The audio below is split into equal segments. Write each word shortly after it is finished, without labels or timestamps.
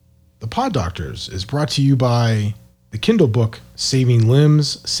Pod Doctors is brought to you by the Kindle book, Saving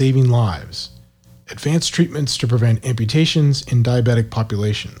Limbs, Saving Lives. Advanced Treatments to Prevent Amputations in Diabetic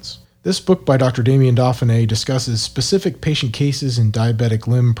Populations. This book by Dr. Damien Dauphiné discusses specific patient cases in diabetic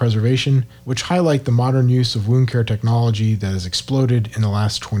limb preservation, which highlight the modern use of wound care technology that has exploded in the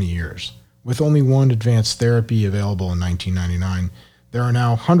last 20 years. With only one advanced therapy available in 1999, there are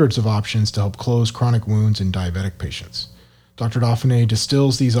now hundreds of options to help close chronic wounds in diabetic patients. Dr. Dauphiné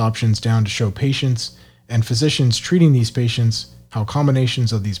distills these options down to show patients and physicians treating these patients how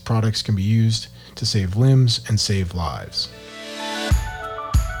combinations of these products can be used to save limbs and save lives.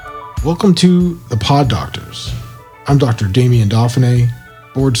 Welcome to the Pod Doctors. I'm Dr. Damien Dauphiné,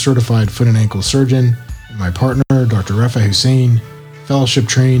 board-certified foot and ankle surgeon, and my partner, Dr. Rafa Hussein,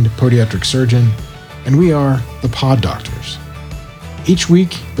 fellowship-trained podiatric surgeon, and we are the Pod Doctors. Each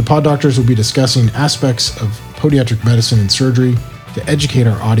week, the Pod Doctors will be discussing aspects of podiatric medicine and surgery to educate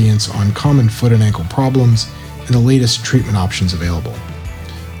our audience on common foot and ankle problems and the latest treatment options available.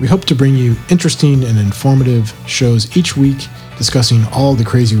 We hope to bring you interesting and informative shows each week discussing all the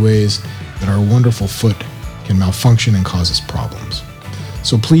crazy ways that our wonderful foot can malfunction and cause us problems.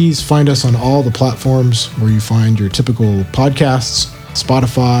 So please find us on all the platforms where you find your typical podcasts,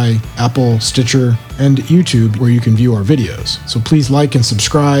 Spotify, Apple, Stitcher, and YouTube, where you can view our videos. So please like and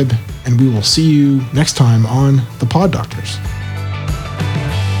subscribe, and we will see you next time on The Pod Doctors.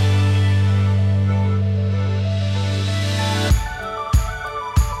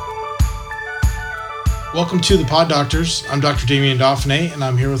 Welcome to The Pod Doctors. I'm Dr. Damien Dauphiné, and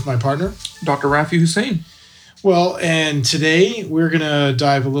I'm here with my partner, Dr. Rafi Hussein. Well, and today we're going to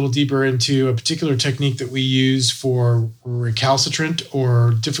dive a little deeper into a particular technique that we use for recalcitrant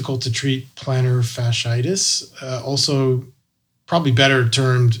or difficult to treat plantar fasciitis, also probably better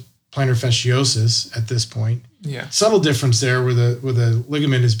termed plantar fasciosis at this point. Yeah. Subtle difference there where the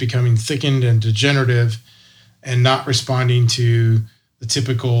ligament is becoming thickened and degenerative and not responding to the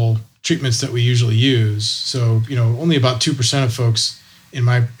typical treatments that we usually use. So, only about 2% of folks in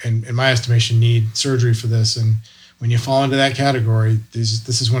my estimation need surgery for this, and when you fall into that category,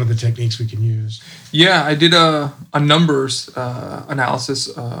 this is one of the techniques we can use. Yeah, I did a numbers analysis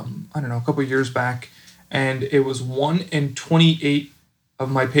a couple of years back, and it was 1 in 28 of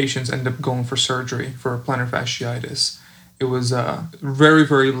my patients end up going for surgery for plantar fasciitis. It was very,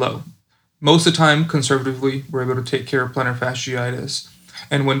 very low. Most of the time, conservatively, we're able to take care of plantar fasciitis.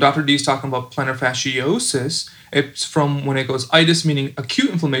 And when Dr. D is talking about plantar fasciosis, it's from when it goes itis, meaning acute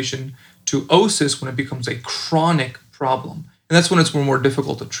inflammation, to osis when it becomes a chronic problem. And that's when it's more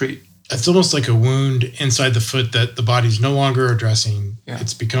difficult to treat. It's almost like a wound inside the foot that the body's no longer addressing. Yeah.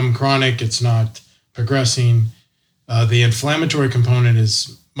 It's become chronic. It's not progressing. The inflammatory component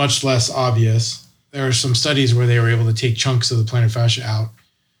is much less obvious. There are some studies where they were able to take chunks of the plantar fascia out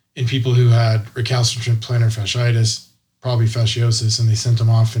in people who had recalcitrant plantar fasciitis, probably fasciosis, and they sent them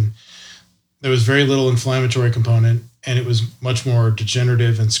off, and there was very little inflammatory component, and it was much more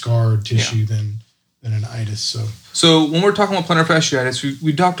degenerative and scarred tissue than an itis. So when we're talking about plantar fasciitis,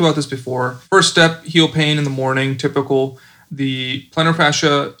 we talked about this before. First step, heel pain in the morning, typical. The plantar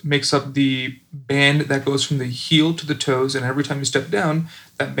fascia makes up the band that goes from the heel to the toes, and every time you step down,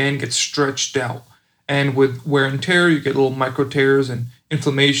 that band gets stretched out. And with wear and tear, you get little micro tears and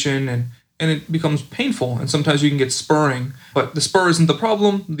inflammation, and it becomes painful, and sometimes you can get spurring. But the spur isn't the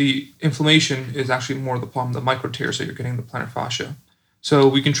problem. The inflammation is actually more the problem, the micro tears that you're getting in the plantar fascia. So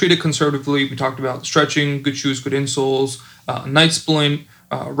we can treat it conservatively. We talked about stretching, good shoes, good insoles, night splint,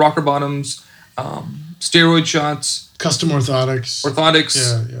 rocker bottoms, steroid shots. Custom orthotics.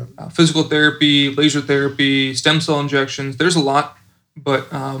 Physical therapy, laser therapy, stem cell injections. There's a lot,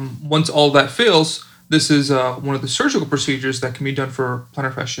 but once all that fails, this is one of the surgical procedures that can be done for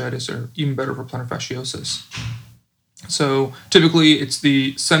plantar fasciitis, or even better for plantar fasciosis. So typically it's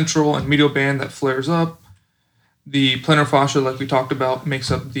the central and medial band that flares up. The plantar fascia, like we talked about, makes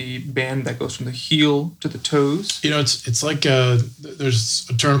up the band that goes from the heel to the toes. It's like there's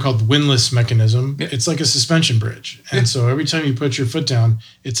a term called the windlass mechanism. Yeah. It's like a suspension bridge. And so every time you put your foot down,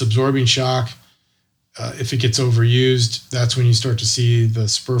 it's absorbing shock. If it gets overused, that's when you start to see the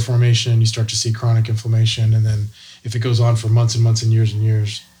spur formation, you start to see chronic inflammation, and then if it goes on for months and months and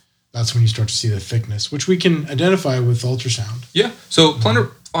years, that's when you start to see the thickness, which we can identify with ultrasound. Yeah, so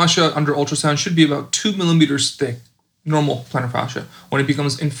plantar fascia under ultrasound should be about 2 millimeters thick, normal plantar fascia. When it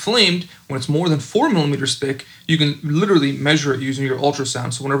becomes inflamed, when it's more than 4 millimeters thick, you can literally measure it using your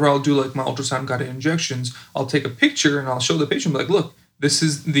ultrasound. So whenever I'll do like my ultrasound guided injections, I'll take a picture and I'll show the patient, like, look, This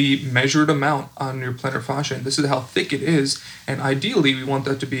is the measured amount on your plantar fascia, and this is how thick it is. And ideally, we want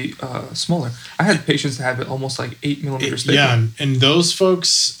that to be smaller. I had patients that have it almost like 8 millimeters thick. Yeah, and those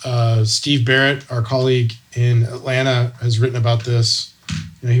folks, Steve Barrett, our colleague in Atlanta, has written about this.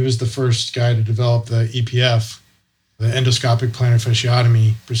 He was the first guy to develop the EPF, the endoscopic plantar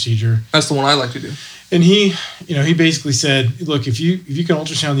fasciotomy procedure. That's the one I like to do. And he basically said, look, if you can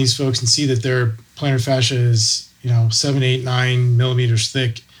ultrasound these folks and see that their plantar fascia is 7, 8, 9 millimeters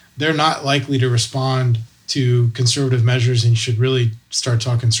thick, they're not likely to respond to conservative measures, and you should really start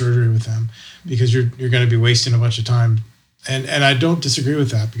talking surgery with them, because you're going to be wasting a bunch of time. And I don't disagree with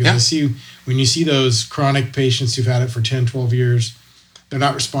that, because I see when you see those chronic patients who've had it for 10, 12 years, they're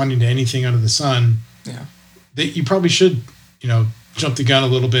not responding to anything under the sun. Yeah. You probably should, jump the gun a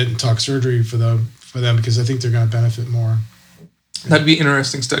little bit and talk surgery for them, because I think they're going to benefit more. That'd be an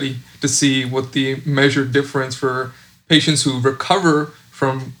interesting study to see what the measured difference for patients who recover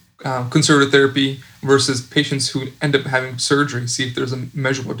from conservative therapy versus patients who end up having surgery. See if there's a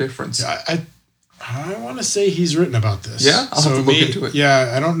measurable difference. Yeah, I want to say he's written about this. Yeah, I'll have to look into it.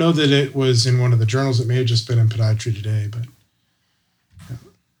 Yeah, I don't know that it was in one of the journals. It may have just been in Podiatry Today, but. Yeah.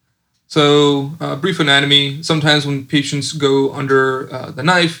 So, brief anatomy. Sometimes when patients go under the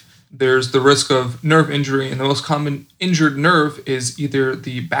knife, there's the risk of nerve injury, and the most common injured nerve is either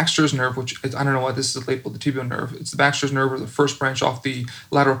the Baxter's nerve, which is, I don't know why this is labeled the tibial nerve. It's the Baxter's nerve, or the first branch off the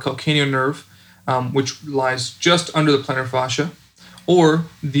lateral calcaneal nerve, which lies just under the plantar fascia, or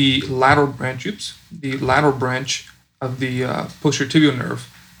the lateral branch of the posterior tibial nerve,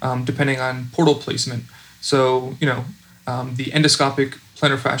 depending on portal placement. So, the endoscopic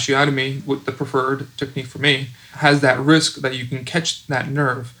plantar fasciotomy, with the preferred technique for me, has that risk that you can catch that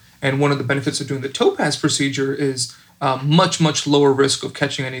nerve. And one of the benefits of doing the Topaz procedure is much, much lower risk of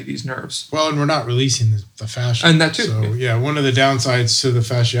catching any of these nerves. Well, and we're not releasing the fascia. And that too. So, one of the downsides to the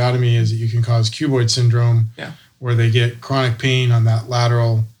fasciotomy is that you can cause cuboid syndrome, where they get chronic pain on that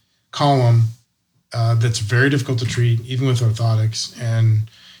lateral column that's very difficult to treat, even with orthotics.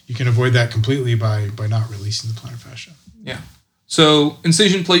 And you can avoid that completely by not releasing the plantar fascia. Yeah. So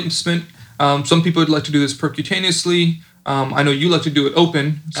incision placement, some people would like to do this percutaneously. I know you like to do it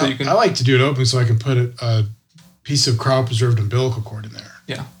open, so you can. I like to do it open so I can put a piece of cryopreserved umbilical cord in there.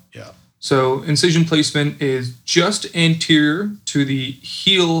 Yeah. Yeah. So incision placement is just anterior to the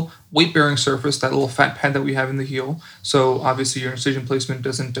heel weight-bearing surface, that little fat pad that we have in the heel. So obviously your incision placement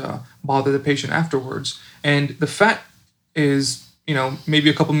doesn't bother the patient afterwards. And the fat is, maybe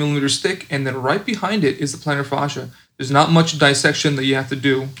a couple millimeters thick, and then right behind it is the plantar fascia. There's not much dissection that you have to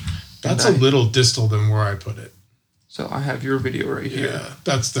do. That's a little distal than where I put it. So I have your video right here. Yeah,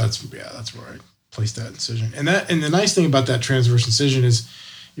 that's where I placed that incision. And the nice thing about that transverse incision is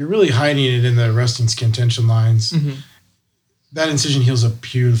you're really hiding it in the resting skin tension lines. Mm-hmm. That incision heals up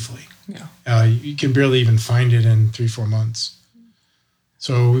beautifully. Yeah. You can barely even find it in 3-4 months.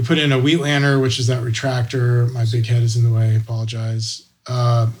 So we put in a Wheatlander, which is that retractor. My big head is in the way. I apologize.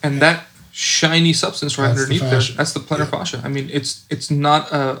 And that shiny substance right underneath there, that's the plantar fascia. I mean, it's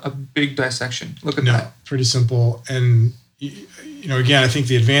not a big dissection. Look at that. Pretty simple. And again, I think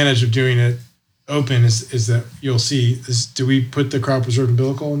the advantage of doing it open is that you'll see this. Do we put the cryopreserved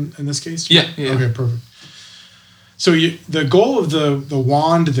umbilical in this case? Yeah. Okay, perfect. So the goal of the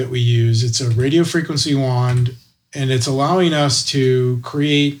wand that we use, it's a radiofrequency wand, and it's allowing us to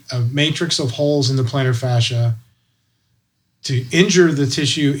create a matrix of holes in the plantar fascia to injure the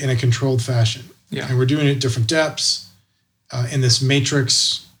tissue in a controlled fashion. Yeah. And we're doing it at different depths in this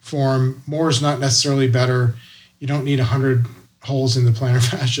matrix form. More is not necessarily better. You don't need 100 holes in the plantar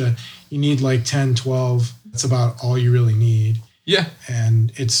fascia. You need like 10, 12. That's about all you really need. Yeah.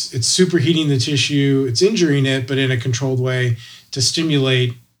 And it's superheating the tissue. It's injuring it, but in a controlled way to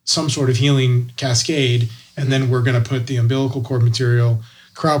stimulate some sort of healing cascade. And then we're going to put the umbilical cord material,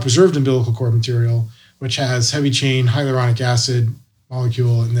 cryopreserved umbilical cord material, which has heavy chain hyaluronic acid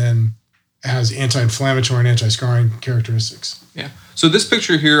molecule, and then it has anti-inflammatory and anti-scarring characteristics. Yeah. So this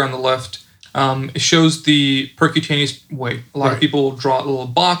picture here on the left, it shows the percutaneous way. A lot of people draw a little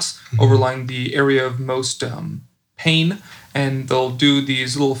box overlying the area of most pain, and they'll do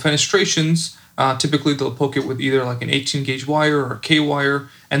these little fenestrations. Typically, they'll poke it with either like an 18-gauge wire or a K-wire,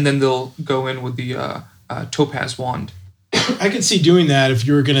 and then they'll go in with the Topaz wand. I could see doing that if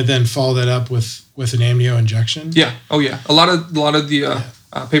you were going to then follow that up with an amnio injection. Yeah. Oh, yeah. A lot of the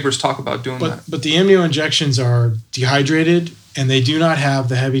papers talk about doing that. But the amnio injections are dehydrated, and they do not have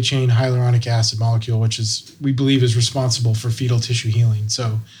the heavy chain hyaluronic acid molecule, which we believe is responsible for fetal tissue healing.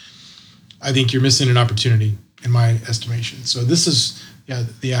 So I think you're missing an opportunity in my estimation. So this is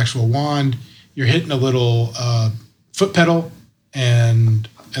the actual wand. You're hitting a little foot pedal and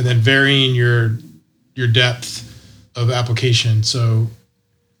then varying your depth of application. So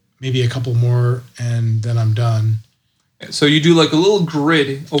maybe a couple more, and then I'm done. So you do like a little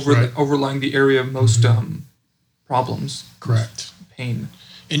grid Right. overlying the area of most problems. Correct. Pain.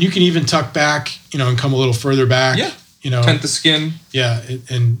 And you can even tuck back, and come a little further back. Yeah. You know. Tent the skin. Yeah,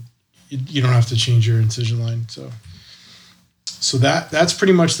 and you don't have to change your incision line. So that's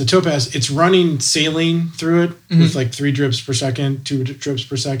pretty much the Topaz. It's running saline through it with like 3 drips per second, 2 drips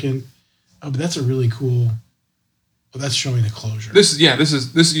per second. Oh, but that's a really cool. Well, that's showing the closure. This is. I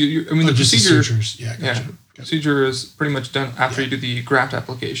mean, the procedure. The sutures. Yeah, gotcha. Yeah. Procedure is pretty much done after you do the graft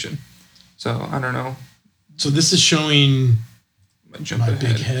application. So I don't know. So this is showing my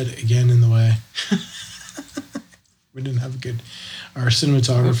big head again in the way. We didn't have a good. Our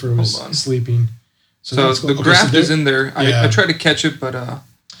cinematographer was sleeping. So the graft is in there. I tried to catch it, but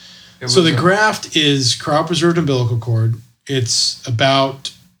the graft is cryopreserved umbilical cord. It's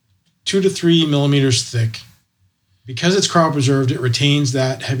about 2 to 3 millimeters thick. Because it's cryopreserved, it retains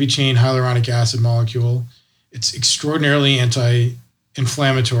that heavy chain hyaluronic acid molecule. It's extraordinarily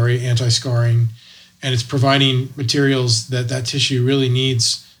anti-inflammatory, anti-scarring, and it's providing materials that tissue really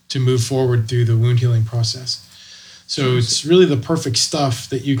needs to move forward through the wound healing process. So it's really the perfect stuff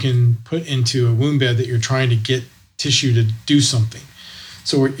that you can put into a wound bed that you're trying to get tissue to do something.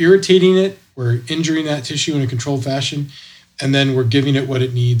 So we're irritating it, we're injuring that tissue in a controlled fashion, and then we're giving it what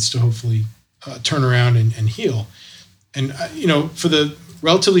it needs to hopefully turn around and heal. And, for the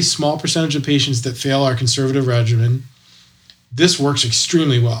relatively small percentage of patients that fail our conservative regimen, this works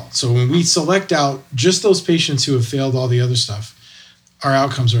extremely well. So when we select out just those patients who have failed all the other stuff, our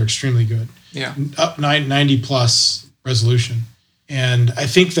outcomes are extremely good. Yeah. Up 90 plus resolution. And I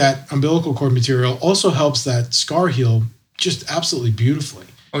think that umbilical cord material also helps that scar heal just absolutely beautifully.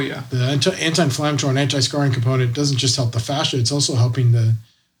 Oh, yeah. The anti-inflammatory and anti-scarring component doesn't just help the fascia, it's also helping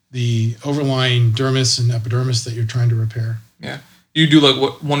the overlying dermis and epidermis that you're trying to repair. Yeah. You do like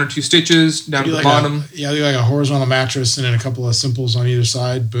what, 1 or 2 stitches down to the bottom? You do like a horizontal mattress and then a couple of simples on either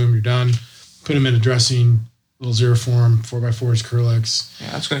side. Boom, you're done. Put them in a dressing, little Xeroform, 4x4s, Curlex.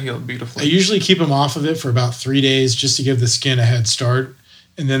 Yeah, that's going to heal beautifully. I usually keep them off of it for about 3 days just to give the skin a head start,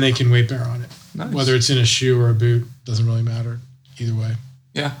 and then they can weight bear on it. Nice. Whether it's in a shoe or a boot, doesn't really matter either way.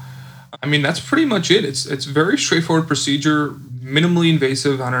 Yeah. I mean, that's pretty much it. It's a very straightforward procedure, minimally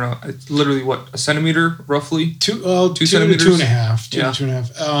invasive. I don't know. It's literally a centimeter, roughly? 2 centimeters? 2.5.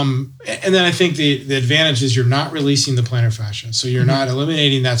 2.5. And then I think the advantage is you're not releasing the plantar fascia. So you're not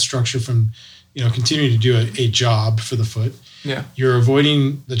eliminating that structure from, continuing to do a job for the foot. Yeah. You're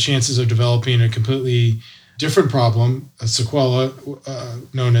avoiding the chances of developing a completely different problem, a sequela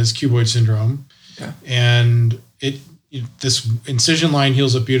known as cuboid syndrome. Yeah. And this incision line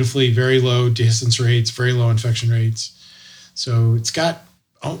heals up beautifully, very low dehiscence rates, very low infection rates. So it's got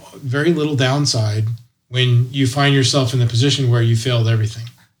very little downside when you find yourself in the position where you failed everything.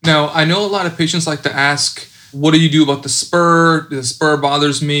 Now, I know a lot of patients like to ask, what do you do about the spur? The spur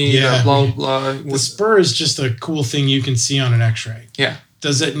bothers me, blah, blah, blah. The spur is just a cool thing you can see on an x-ray. Yeah.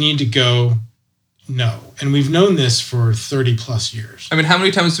 Does it need to go? No. And we've known this for 30 plus years. I mean, how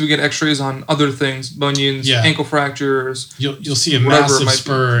many times do we get x-rays on other things, bunions, ankle fractures? You'll see a massive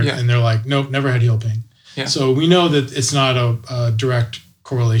spur and they're like, nope, never had heel pain. Yeah. So we know that it's not a direct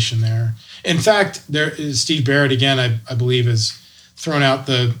correlation there. In fact, there is Steve Barrett, again, I believe, has thrown out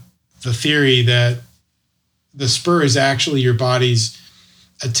the theory that the spur is actually your body's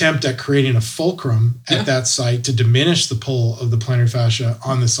attempt at creating a fulcrum at that site to diminish the pull of the plantar fascia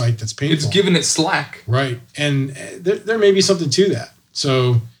on the site that's painful. It's giving it slack. Right. And there may be something to that.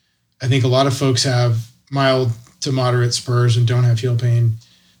 So I think a lot of folks have mild to moderate spurs and don't have heel pain,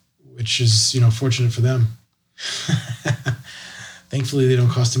 which is, fortunate for them. Thankfully, they don't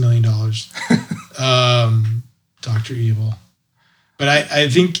cost $1 million. Dr. Evil. But I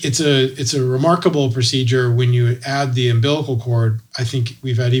think it's a remarkable procedure. When you add the umbilical cord, I think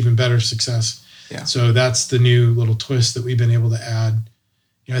we've had even better success. Yeah. So that's the new little twist that we've been able to add.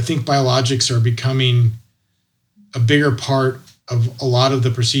 I think biologics are becoming a bigger part of a lot of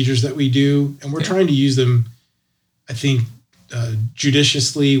the procedures that we do, and we're trying to use them, I think,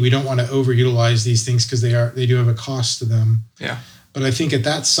 judiciously. We don't want to overutilize these things because they do have a cost to them. Yeah. But I think at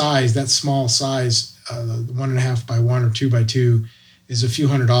that size, that small size, 1.5 by 1 or 2 by 2, is a few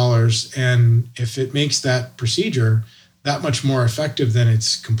 $100s. And if it makes that procedure that much more effective, then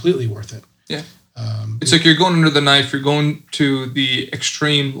it's completely worth it. Yeah. It's like you're going under the knife. You're going to the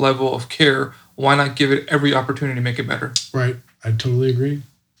extreme level of care. Why not give it every opportunity to make it better? Right. I totally agree.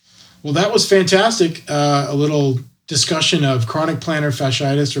 Well, that was fantastic. A little discussion of chronic plantar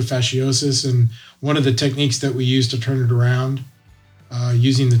fasciitis or fasciosis and one of the techniques that we use to turn it around.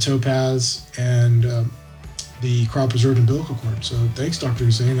 using the topaz and the cryopreserved umbilical cord. So thanks, Dr.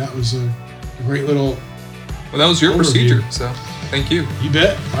 Hussein. That was a great little Well, that was your overview. procedure, so thank you. You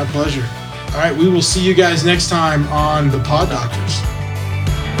bet. My pleasure. All right, we will see you guys next time on The Pod Doctors.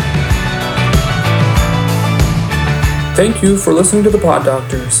 Thank you for listening to the Pod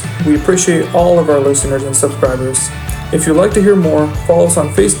Doctors. We appreciate all of our listeners and subscribers. If you'd like to hear more, follow us on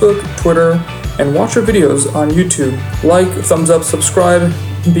Facebook, Twitter, and watch our videos on YouTube. Like, thumbs up, subscribe,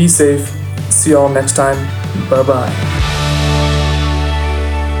 be safe. See y'all next time. Bye-bye.